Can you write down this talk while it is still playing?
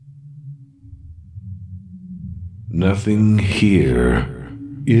Nothing here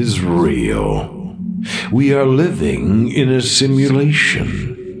is real. We are living in a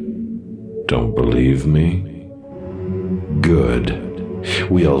simulation. Don't believe me? Good.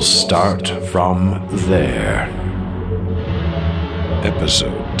 We'll start from there.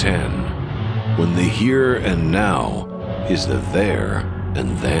 Episode 10. When the here and now is the there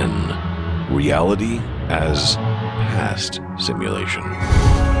and then. Reality as past simulation.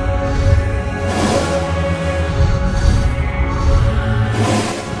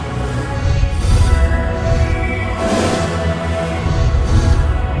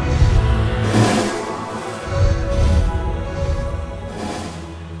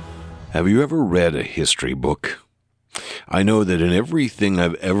 Have you ever read a history book? I know that in everything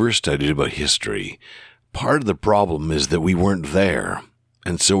I've ever studied about history, part of the problem is that we weren't there.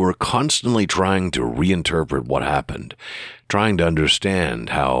 And so we're constantly trying to reinterpret what happened, trying to understand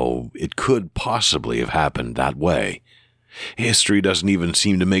how it could possibly have happened that way. History doesn't even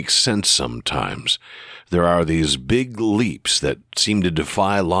seem to make sense sometimes. There are these big leaps that seem to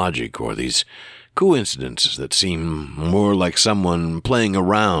defy logic, or these coincidences that seem more like someone playing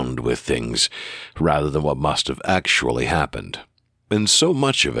around with things rather than what must have actually happened. And so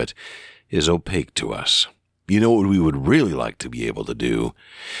much of it is opaque to us. You know what we would really like to be able to do?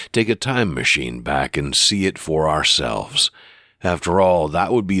 Take a time machine back and see it for ourselves. After all,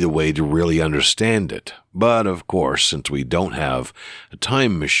 that would be the way to really understand it. But, of course, since we don't have a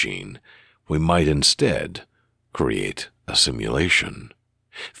time machine, we might instead create a simulation.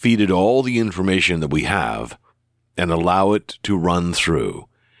 Feed it all the information that we have and allow it to run through.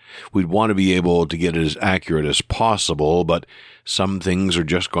 We'd want to be able to get it as accurate as possible, but some things are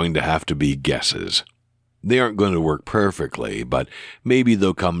just going to have to be guesses. They aren't going to work perfectly, but maybe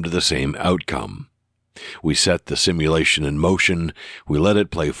they'll come to the same outcome. We set the simulation in motion, we let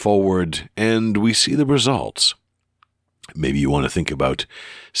it play forward, and we see the results. Maybe you want to think about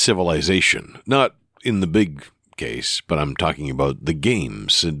civilization, not in the big case, but I'm talking about the game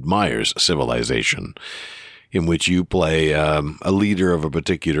Sid Meier's Civilization, in which you play a leader of a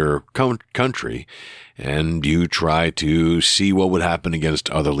particular country, and you try to see what would happen against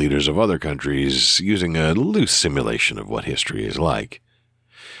other leaders of other countries using a loose simulation of what history is like.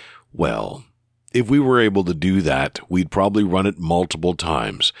 Well, if we were able to do that, we'd probably run it multiple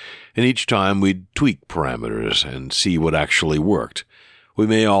times, and each time we'd tweak parameters and see what actually worked. We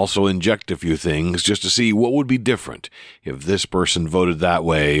may also inject a few things just to see what would be different if this person voted that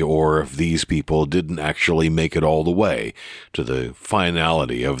way, or if these people didn't actually make it all the way to the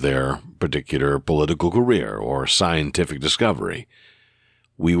finality of their particular political career or scientific discovery.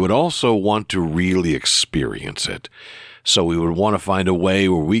 We would also want to really experience it, so we would want to find a way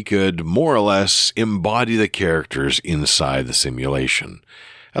where we could more or less embody the characters inside the simulation.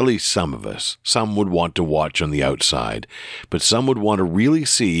 At least some of us. Some would want to watch on the outside, but some would want to really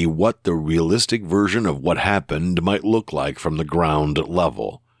see what the realistic version of what happened might look like from the ground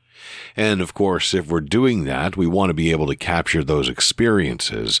level. And of course, if we're doing that, we want to be able to capture those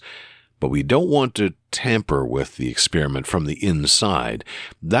experiences, but we don't want to tamper with the experiment from the inside.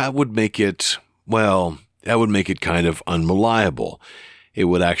 That would make it, kind of unreliable. It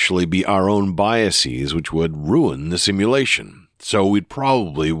would actually be our own biases which would ruin the simulation. So we'd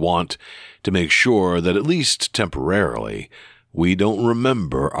probably want to make sure that at least temporarily, we don't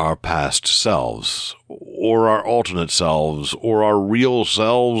remember our past selves, or our alternate selves, or our real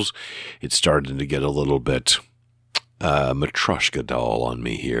selves. It's starting to get a little bit Matryoshka doll on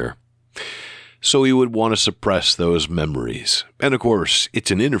me here. So we would want to suppress those memories. And of course, it's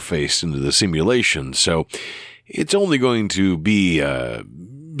an interface into the simulation, so it's only going to be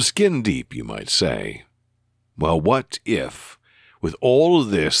skin deep, you might say. Well, what if, with all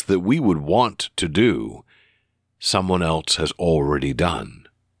of this that we would want to do, someone else has already done?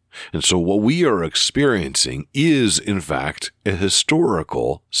 And so what we are experiencing is, in fact, a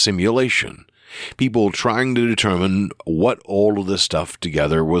historical simulation. People trying to determine what all of this stuff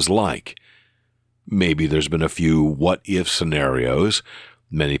together was like. Maybe there's been a few what-if scenarios.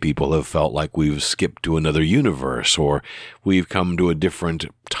 Many people have felt like we've skipped to another universe, or we've come to a different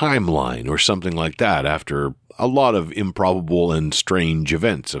timeline, or something like that after a lot of improbable and strange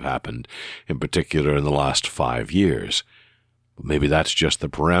events have happened, in particular in the last 5 years. Maybe that's just the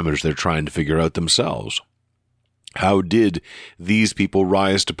parameters they're trying to figure out themselves. How did these people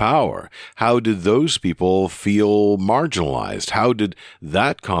rise to power? How did those people feel marginalized? How did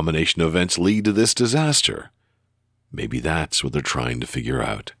that combination of events lead to this disaster? Maybe that's what they're trying to figure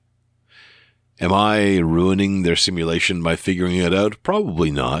out. Am I ruining their simulation by figuring it out? Probably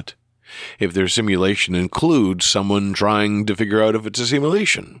not. If their simulation includes someone trying to figure out if it's a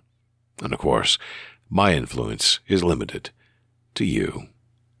simulation. And of course, My influence is limited to you.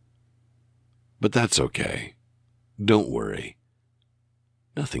 But that's okay. Don't worry.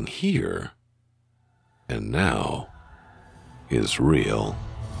 Nothing here and now is real.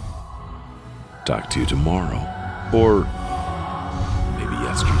 Talk to you tomorrow, or maybe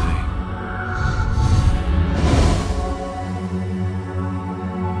yesterday.